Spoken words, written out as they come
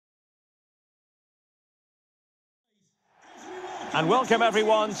and welcome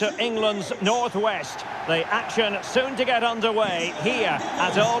everyone to England's Northwest. The action soon to get underway here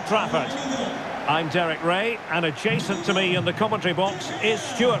at Old Trafford. I'm Derek Ray, and adjacent to me in the commentary box is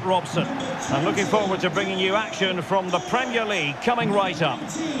Stuart Robson. I'm looking forward to bringing you action from the Premier League coming right up.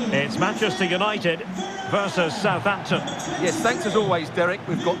 It's Manchester United versus Southampton. Yes, thanks as always, Derek.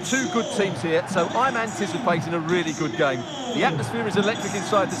 We've got two good teams here, so I'm anticipating a really good game. The atmosphere is electric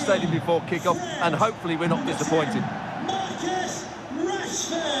inside the stadium before kick-off, and hopefully we're not disappointed.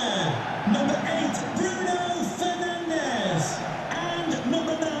 Number 8, Bruno Fernandes. And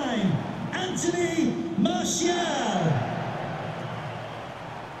number 9, Anthony Martial.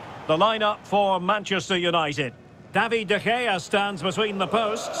 The lineup for Manchester United. David De Gea stands between the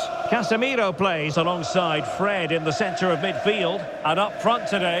posts. Casemiro plays alongside Fred in the centre of midfield. And up front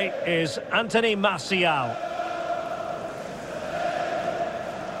today is Anthony Martial.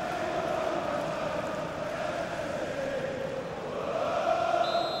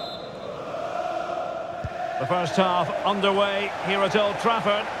 The first half underway here at Old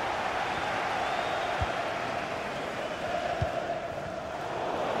Trafford.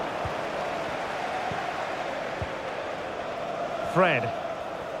 Fred.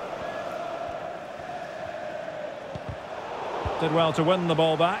 Did well to win the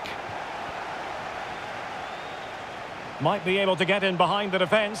ball back. Might be able to get in behind the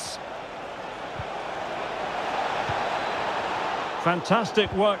defence.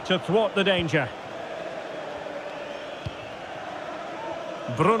 Fantastic work to thwart the danger.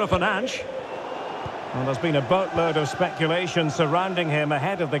 Bruno Fernandes. Well, there's been a boatload of speculation surrounding him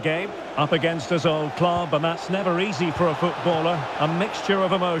ahead of the game. Up against his old club, and that's never easy for a footballer. A mixture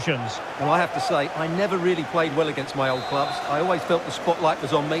of emotions. Well, I have to say, I never really played well against my old clubs. I always felt the spotlight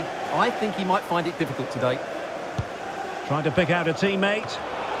was on me. I think he might find it difficult today. Trying to pick out a teammate.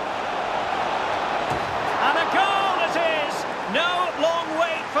 And a goal it is! No long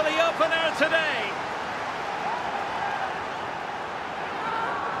wait for the opener today.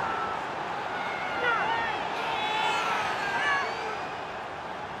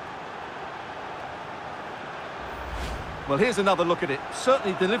 Well, here's another look at it.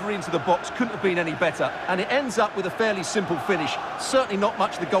 Certainly delivery into the box couldn't have been any better, and it ends up with a fairly simple finish. Certainly not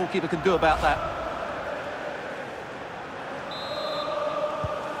much the goalkeeper can do about that.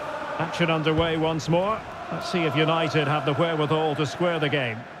 Action underway once more. Let's see if United have the wherewithal to square the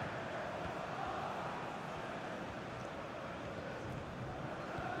game.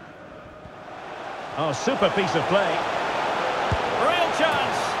 Oh, super piece of play. Real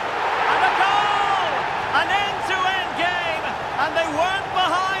chance. And a goal! An end-to-end game, and they weren't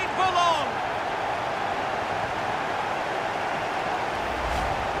behind for long.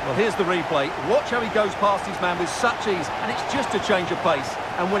 Well, here's the replay. Watch how he goes past his man with such ease, and it's just a change of pace.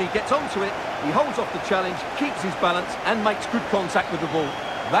 And when he gets onto it, he holds off the challenge, keeps his balance, and makes good contact with the ball.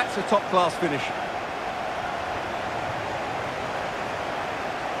 That's a top-class finish.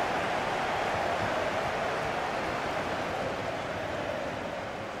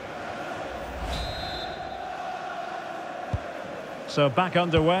 So back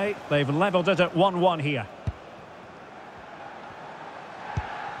underway. They've levelled it at 1-1 here.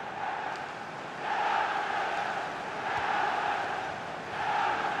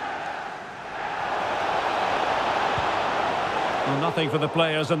 Well, nothing for the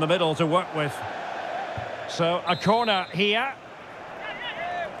players in the middle to work with. So a corner here.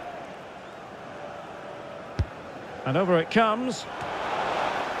 And over it comes.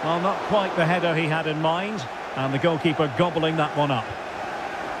 Well, not quite the header he had in mind. And the goalkeeper gobbling that one up.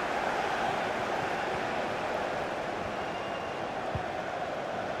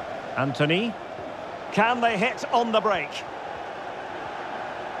 Anthony. Can they hit on the break?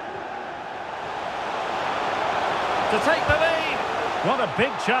 To take the lead. What a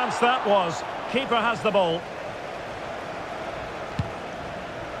big chance that was. Keeper has the ball.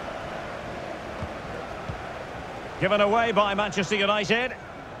 Given away by Manchester United.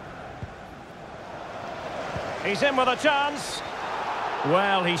 He's in with a chance.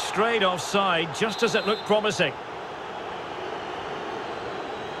 Well, he strayed offside just as it looked promising.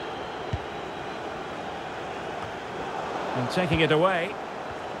 And taking it away.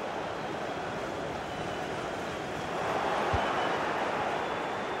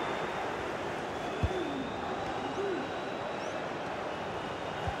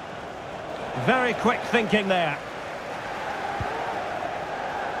 Very quick thinking there.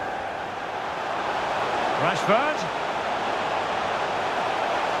 Rashford.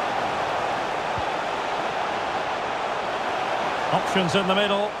 Options in the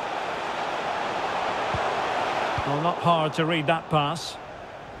middle. Well, not hard to read that pass.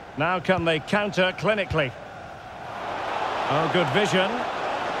 Now can they counter clinically? Oh, good vision.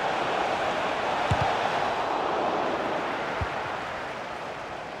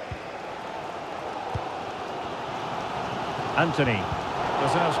 Anthony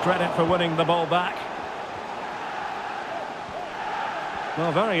deserves credit for winning the ball back.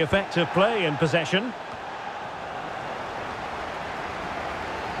 Well, very effective play in possession.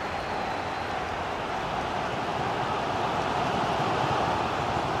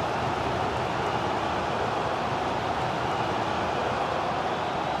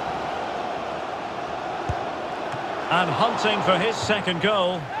 And hunting for his second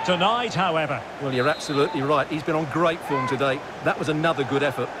goal. Denied, however. Well, you're absolutely right. He's been on great form today. That was another good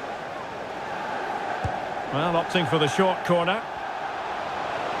effort. Well, opting for the short corner.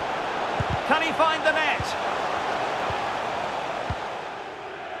 Can he find the net?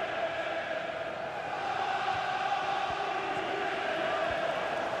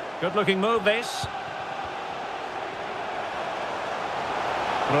 Good-looking move, this.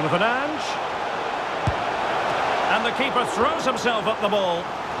 Bruno Fernandes. And the keeper throws himself at the ball.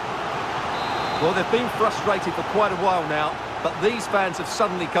 Well, they've been frustrated for quite a while now, but these fans have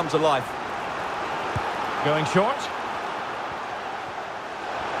suddenly come to life. Going short.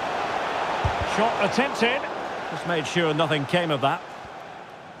 Shot attempted. Just made sure nothing came of that.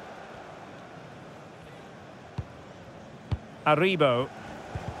 Aribo.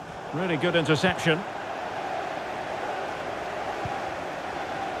 Really good interception.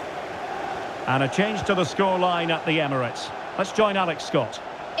 And a change to the scoreline at the Emirates. Let's join Alex Scott.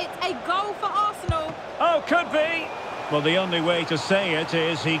 It's a goal for Arsenal. Oh, could be. Well, the only way to say it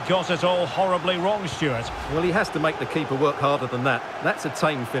is he got it all horribly wrong, Stuart. Well, he has to make the keeper work harder than that. That's a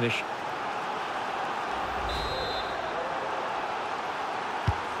tame finish.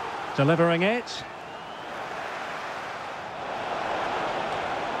 Delivering it.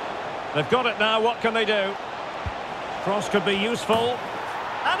 They've got it now, what can they do? Cross could be useful.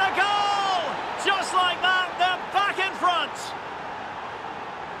 And a goal! Just like that, they're back in front!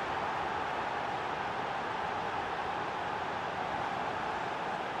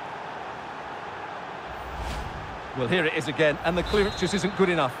 Well, here it is again, and the clearance just isn't good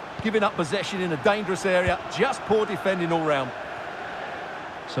enough. Giving up possession in a dangerous area, just poor defending all round.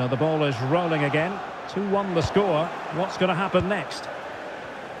 So the ball is rolling again. 2-1 the score. What's going to happen next?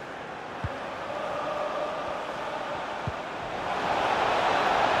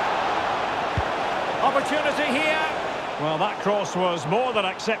 Opportunity here. Well, that cross was more than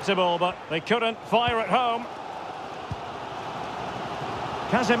acceptable, but they couldn't fire it home.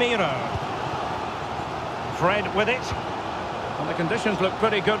 Casemiro. Fred with it. And the conditions look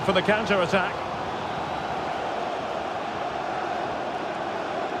pretty good for the counter-attack.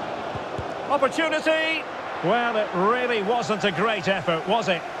 Opportunity. Well, it really wasn't a great effort, was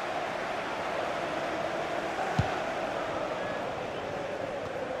it?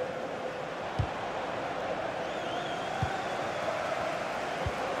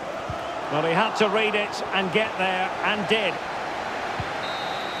 Well, he had to read it and get there, and did.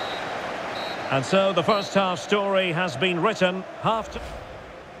 And so the first half story has been written.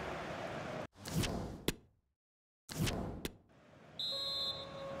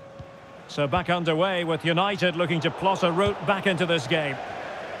 So back underway with United looking to plot a route back into this game.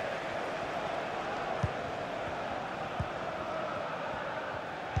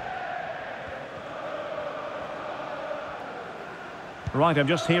 Right, I'm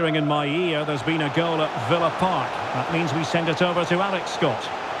just hearing in my ear there's been a goal at Villa Park. That means we send it over to Alex Scott.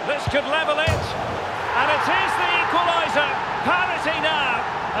 This could level it. And it is the equaliser. Parity now.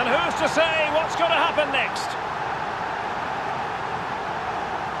 And who's to say what's going to happen next?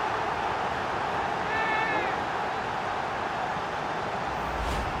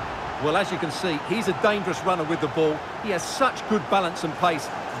 Well, as you can see, he's a dangerous runner with the ball. He has such good balance and pace.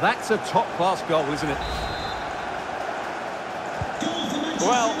 That's a top-class goal, isn't it?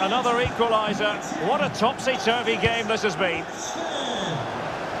 Well, another equaliser. What a topsy-turvy game this has been.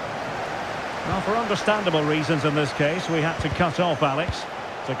 Well, for understandable reasons in this case, we had to cut off Alex.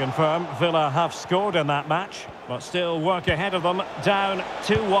 To confirm, Villa have scored in that match, but still work ahead of them, down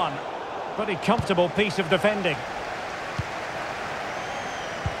 2-1. Pretty comfortable piece of defending.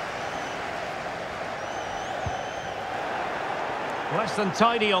 Less than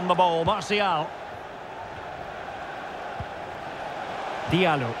tidy on the ball, Martial.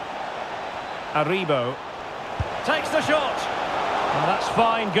 Diallo. Aribo. Takes the shot. Well, that's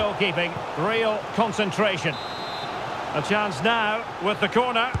fine goalkeeping. Real concentration. A chance now with the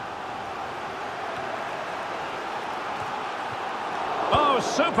corner. Oh,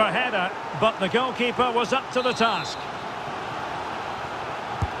 super header. But the goalkeeper was up to the task.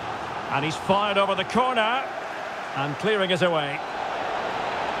 And he's fired over the corner. And clearing it away.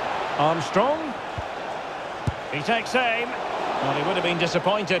 Armstrong. He takes aim. Well, he would have been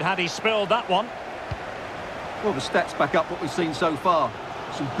disappointed had he spilled that one. Well, the stats back up what we've seen so far.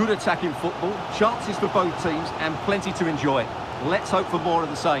 Some good attacking football, chances for both teams, and plenty to enjoy. Let's hope for more of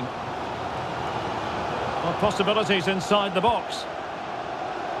the same. Well, possibilities inside the box.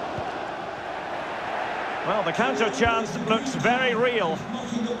 Well, the counter chance looks very real.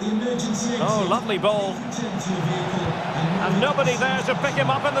 Oh, lovely ball. And nobody there to pick him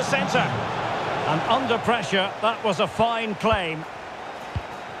up in the centre. And under pressure, that was a fine claim.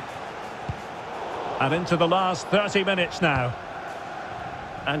 And into the last 30 minutes now.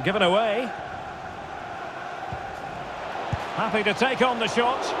 And given away. Happy to take on the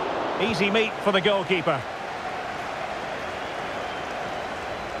shot. Easy meet for the goalkeeper.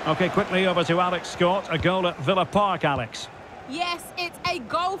 OK, quickly over to Alex Scott. A goal at Villa Park, Alex. Yes, it's a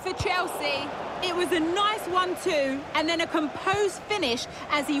goal for Chelsea. It was a nice 1-2 and then a composed finish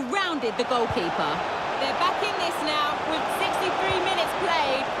as he rounded the goalkeeper. They're back in this now with 63 minutes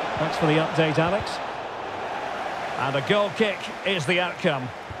played. Thanks for the update, Alex. And a goal kick is the outcome.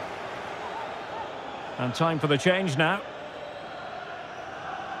 And time for the change now.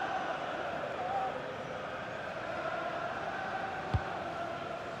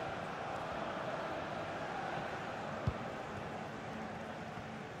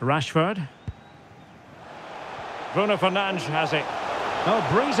 Rashford. Bruno Fernandes has it. Oh,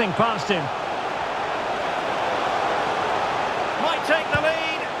 breezing past him. Might take the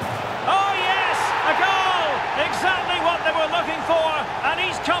lead. Oh, yes! A goal! Exactly what they were looking for, and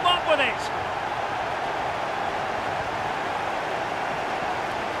he's come up with it.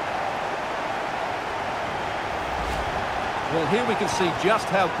 Well, here we can see just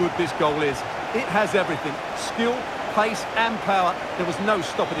how good this goal is. It has everything. Skill, pace and power. There was no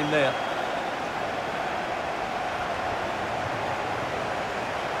stopping him there.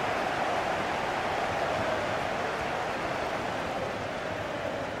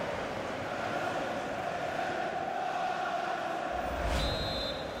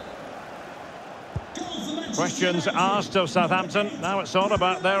 Questions asked of Southampton. Now it's all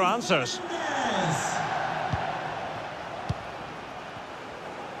about their answers.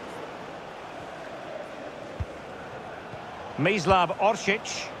 Mislav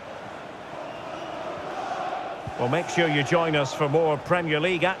Orsic. Well, make sure you join us for more Premier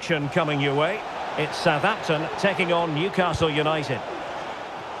League action coming your way. It's Southampton taking on Newcastle United.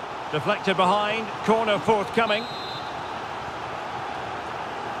 Deflected behind, corner forthcoming.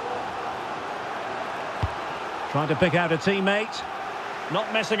 Trying to pick out a teammate.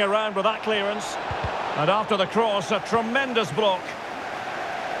 Not messing around with that clearance. And after the cross, a tremendous block.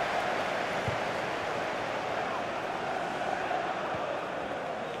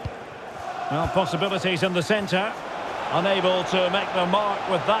 Well, possibilities in the centre. Unable to make the mark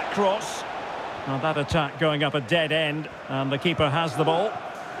with that cross. Now that attack going up a dead end, and the keeper has the ball.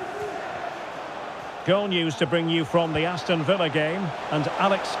 Goal news to bring you from the Aston Villa game, and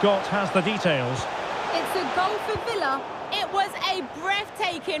Alex Scott has the details. It's a goal for Villa. It was a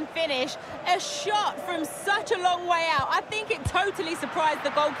breathtaking finish. A shot from such a long way out. I think it totally surprised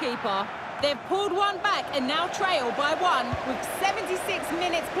the goalkeeper. They've pulled one back and now trail by one with 76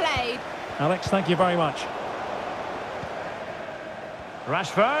 minutes played. Alex, thank you very much.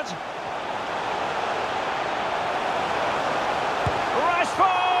 Rashford.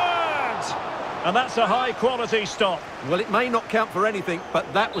 Rashford! And that's a high-quality stop. Well, it may not count for anything,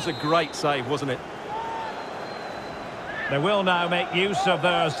 but that was a great save, wasn't it? They will now make use of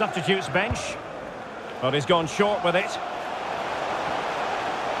their substitutes bench. But he's gone short with it.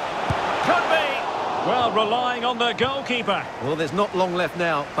 Could be. Well, relying on the goalkeeper. Well, there's not long left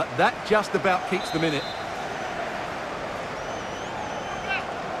now, but that just about keeps them in it.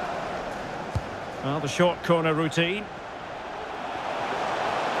 Well, the short corner routine.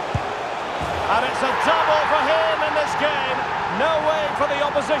 And it's a double for him in this game. No way for the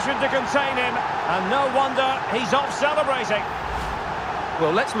opposition to contain him. And no wonder he's off celebrating.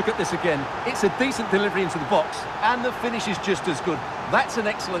 Well, let's look at this again. It's a decent delivery into the box, and the finish is just as good. That's an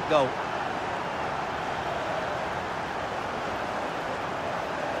excellent goal.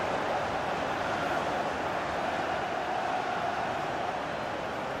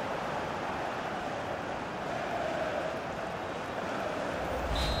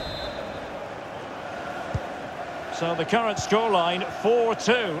 So the current scoreline,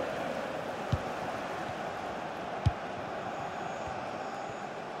 4-2.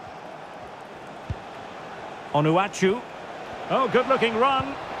 Onuachu. Oh, good-looking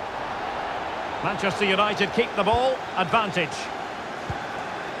run. Manchester United keep the ball. Advantage.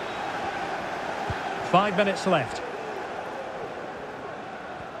 5 minutes left.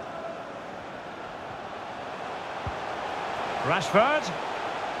 Rashford.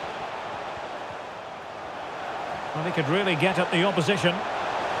 Well, he could really get at the opposition.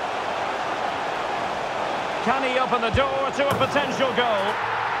 Can he open the door to a potential goal?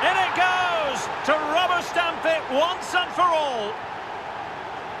 In it goes! To rubber stamp it once and for all.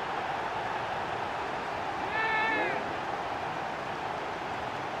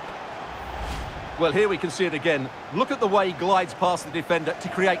 Well, here we can see it again. Look at the way he glides past the defender to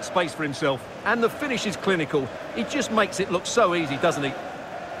create space for himself. And the finish is clinical. He just makes it look so easy, doesn't he?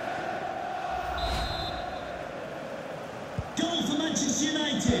 Goal for Manchester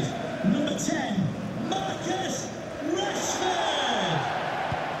United, number 10, Marcus Rashford.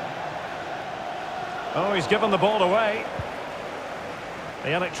 Oh, he's given the ball away.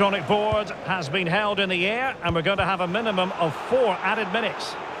 The electronic board has been held in the air, and we're going to have a minimum of 4 added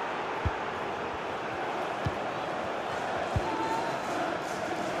minutes.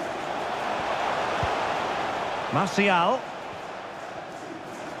 Martial,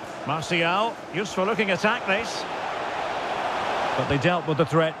 useful looking attack this. But they dealt with the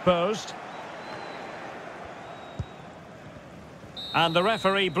threat posed. And the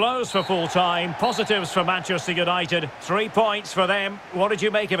referee blows for full time. Positives for Manchester United. 3 points for them. What did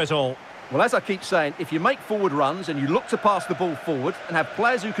you make of it all? Well, as I keep saying, if you make forward runs and you look to pass the ball forward and have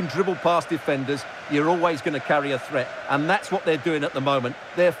players who can dribble past defenders, you're always going to carry a threat. And that's what they're doing at the moment.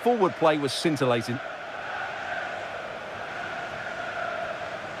 Their forward play was scintillating.